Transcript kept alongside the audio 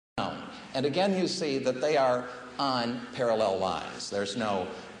And again, you see that they are on parallel lines. There's no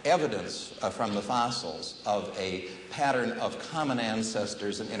evidence from the fossils of a pattern of common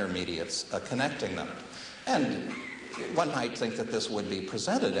ancestors and intermediates connecting them. And one might think that this would be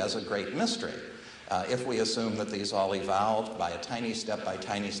presented as a great mystery if we assume that these all evolved by a tiny step by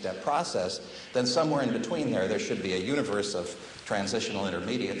tiny step process. Then somewhere in between there should be a universe of transitional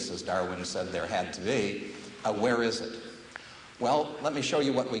intermediates, as Darwin said there had to be. Where is it? Well, let me show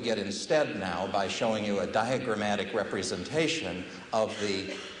you what we get instead now by showing you a diagrammatic representation of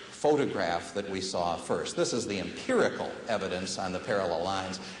the photograph that we saw first. This is the empirical evidence on the parallel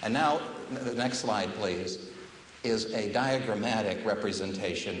lines. And now, the next slide, please, is a diagrammatic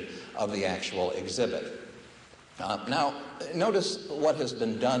representation of the actual exhibit. Now, notice what has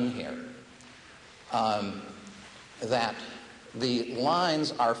been done here. That the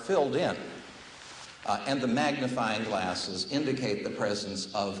lines are filled in, and the magnifying glasses indicate the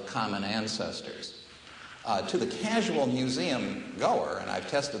presence of common ancestors. To the casual museum goer, and I've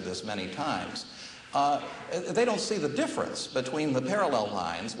tested this many times, they don't see the difference between the parallel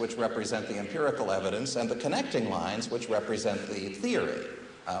lines, which represent the empirical evidence, and the connecting lines, which represent the theory,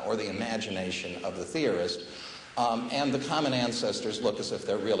 or the imagination of the theorist, and the common ancestors look as if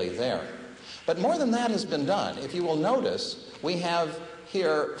they're really there. But more than that has been done. If you will notice, we have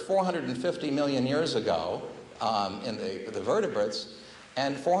here 450 million years ago in the vertebrates,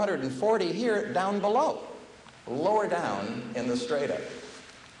 and 440 here down below, lower down in the strata.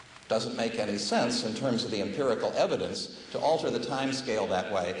 Doesn't make any sense in terms of the empirical evidence to alter the time scale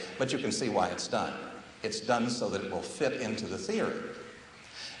that way, but you can see why it's done. It's done so that it will fit into the theory.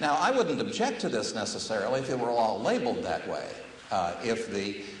 Now, I wouldn't object to this necessarily if it were all labeled that way. If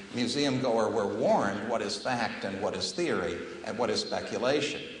the museum goer were warned what is fact and what is theory and what is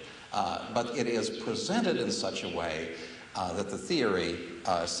speculation. But it is presented in such a way that the theory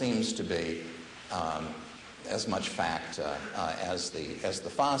seems to be as much fact as the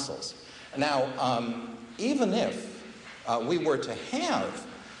fossils. Now, even if we were to have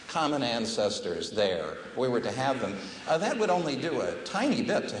common ancestors there, we were to have them, that would only do a tiny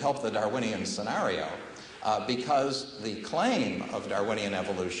bit to help the Darwinian scenario, because the claim of Darwinian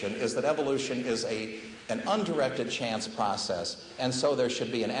evolution is that evolution is an undirected chance process, and so there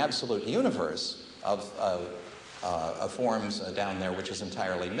should be an absolute universe of forms down there which is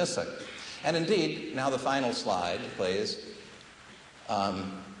entirely missing. And indeed, now the final slide, please.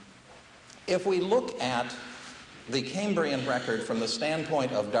 If we look at the Cambrian record from the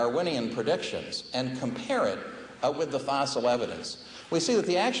standpoint of Darwinian predictions and compare it with the fossil evidence, we see that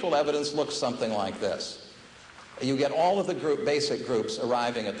the actual evidence looks something like this. You get all of the basic groups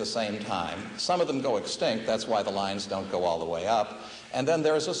arriving at the same time. Some of them go extinct, that's why the lines don't go all the way up. And then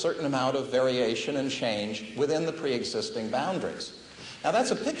there's a certain amount of variation and change within the pre-existing boundaries. Now,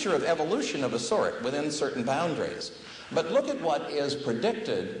 that's a picture of evolution of a sort within certain boundaries. But look at what is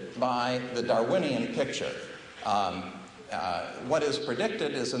predicted by the Darwinian picture. What is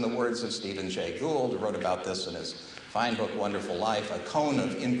predicted is, in the words of Stephen Jay Gould, who wrote about this in his fine book, Wonderful Life, a cone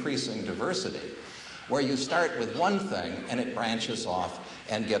of increasing diversity, where you start with one thing and it branches off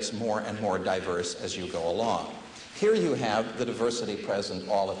and gets more and more diverse as you go along. Here you have the diversity present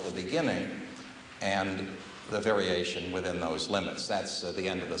all at the beginning and the variation within those limits. That's the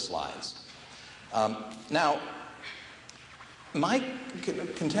end of the slides. Now, my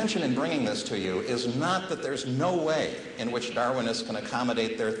contention in bringing this to you is not that there's no way in which Darwinists can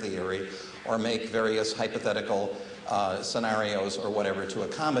accommodate their theory or make various hypothetical scenarios or whatever to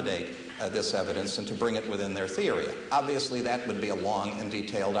accommodate this evidence and to bring it within their theory. Obviously, that would be a long and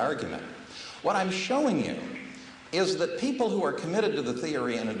detailed argument. What I'm showing you is that people who are committed to the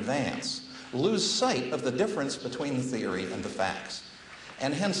theory in advance lose sight of the difference between the theory and the facts,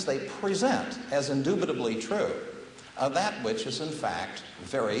 and hence they present as indubitably true that which is in fact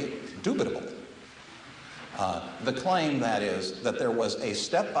very dubitable. The claim, that is, that there was a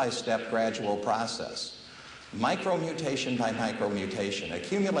step-by-step gradual process, micromutation by micromutation,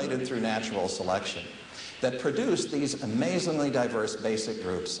 accumulated through natural selection, that produced these amazingly diverse basic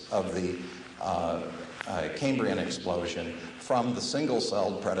groups of the Cambrian explosion from the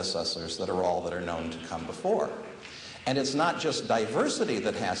single-celled predecessors that are all that are known to come before. And it's not just diversity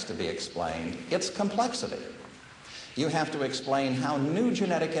that has to be explained, it's complexity. You have to explain how new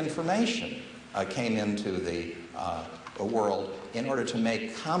genetic information came into the world in order to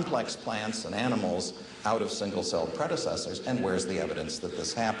make complex plants and animals out of single-celled predecessors, and where's the evidence that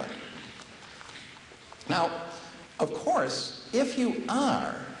this happened? Now, of course, if you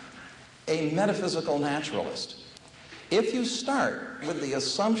are a metaphysical naturalist, if you start with the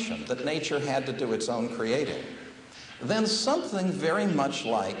assumption that nature had to do its own creating, then something very much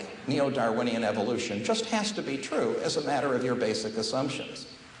like neo-Darwinian evolution just has to be true as a matter of your basic assumptions.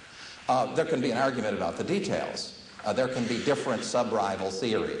 There can be an argument about the details. There can be different sub-rival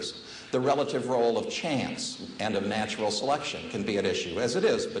theories. The relative role of chance and of natural selection can be at issue, as it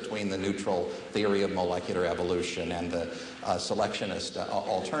is between the neutral theory of molecular evolution and the selectionist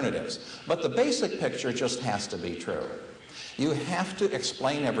alternatives. But the basic picture just has to be true. You have to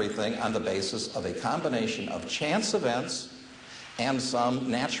explain everything on the basis of a combination of chance events and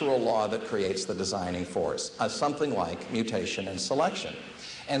some natural law that creates the designing force, something like mutation and selection.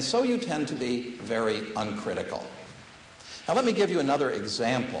 And so you tend to be very uncritical. Now let me give you another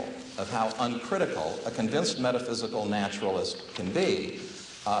example of how uncritical a convinced metaphysical naturalist can be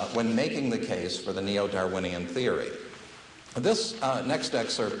when making the case for the neo-Darwinian theory. This next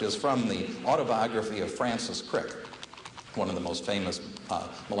excerpt is from the autobiography of Francis Crick, one of the most famous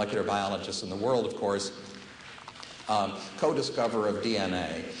molecular biologists in the world, of course, co-discoverer of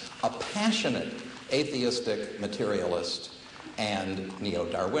DNA, a passionate atheistic materialist and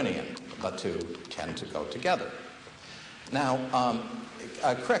neo-Darwinian, but two tend to go together. Now,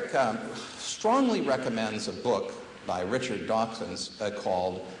 Crick strongly recommends a book by Richard Dawkins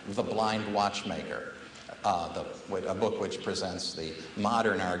called The Blind Watchmaker, a book which presents the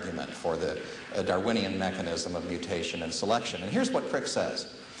modern argument for the Darwinian mechanism of mutation and selection. And here's what Crick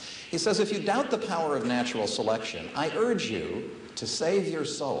says. He says, if you doubt the power of natural selection, I urge you to save your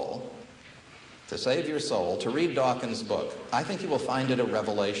soul, to read Dawkins' book. I think you will find it a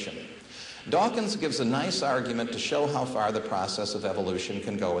revelation. Dawkins gives a nice argument to show how far the process of evolution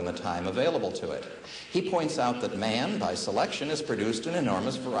can go in the time available to it. He points out that man, by selection, has produced an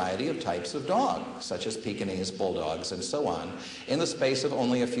enormous variety of types of dog, such as Pekingese bulldogs and so on, in the space of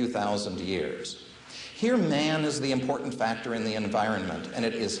only a few thousand years. Here, man is the important factor in the environment, and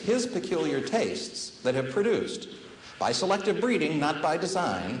it is his peculiar tastes that have produced, by selective breeding, not by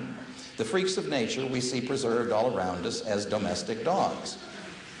design, the freaks of nature we see preserved all around us as domestic dogs.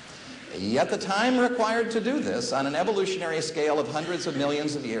 Yet the time required to do this on an evolutionary scale of hundreds of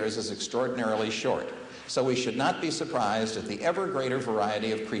millions of years is extraordinarily short. So we should not be surprised at the ever greater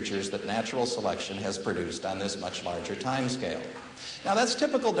variety of creatures that natural selection has produced on this much larger time scale. Now that's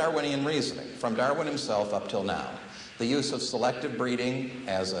typical Darwinian reasoning, from Darwin himself up till now. The use of selective breeding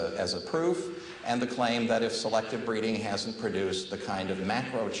as a proof, and the claim that if selective breeding hasn't produced the kind of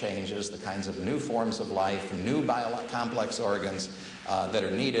macro changes, the kinds of new forms of life, new complex organs that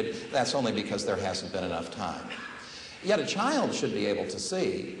are needed, that's only because there hasn't been enough time. Yet a child should be able to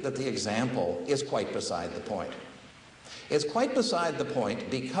see that the example is quite beside the point. It's quite beside the point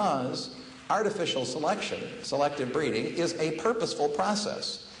because artificial selection, selective breeding, is a purposeful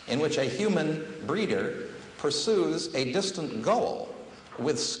process in which a human breeder pursues a distant goal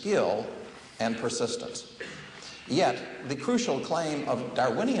with skill and persistence. Yet, the crucial claim of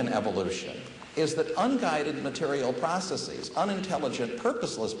Darwinian evolution is that unguided material processes, unintelligent,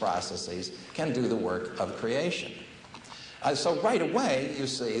 purposeless processes, can do the work of creation. So right away, you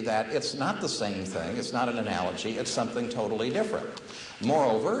see that it's not the same thing, it's not an analogy, it's something totally different.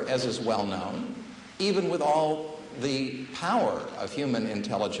 Moreover, as is well known, even with all the power of human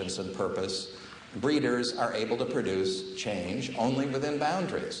intelligence and purpose, breeders are able to produce change only within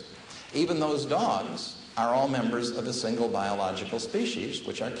boundaries. Even those dogs are all members of a single biological species,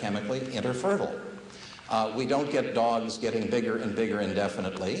 which are chemically interfertile. We don't get dogs getting bigger and bigger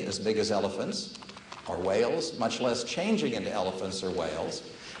indefinitely, as big as elephants or whales, much less changing into elephants or whales.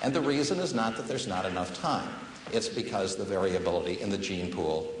 And the reason is not that there's not enough time. It's because the variability in the gene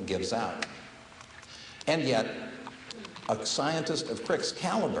pool gives out. And yet, a scientist of Crick's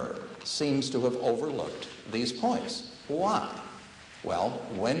caliber seems to have overlooked these points. Why? Well,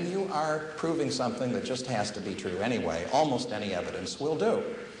 when you are proving something that just has to be true anyway, almost any evidence will do.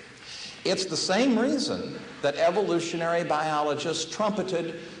 It's the same reason that evolutionary biologists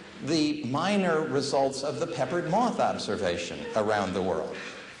trumpeted the minor results of the peppered moth observation around the world.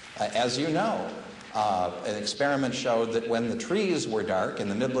 As you know, an experiment showed that when the trees were dark in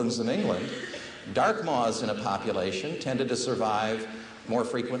the Midlands of England, dark moths in a population tended to survive more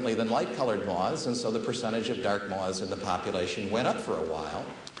frequently than light-colored moths, and so the percentage of dark moths in the population went up for a while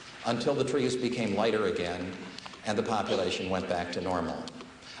until the trees became lighter again and the population went back to normal.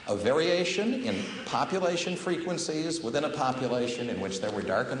 A variation in population frequencies within a population in which there were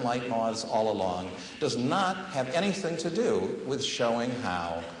dark and light moths all along does not have anything to do with showing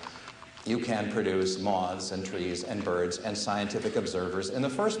how you can produce moths and trees and birds and scientific observers in the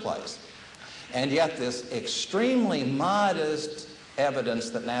first place. And yet this extremely modest evidence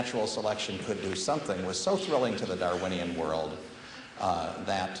that natural selection could do something was so thrilling to the Darwinian world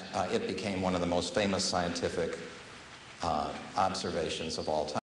that it became one of the most famous scientific observations of all time.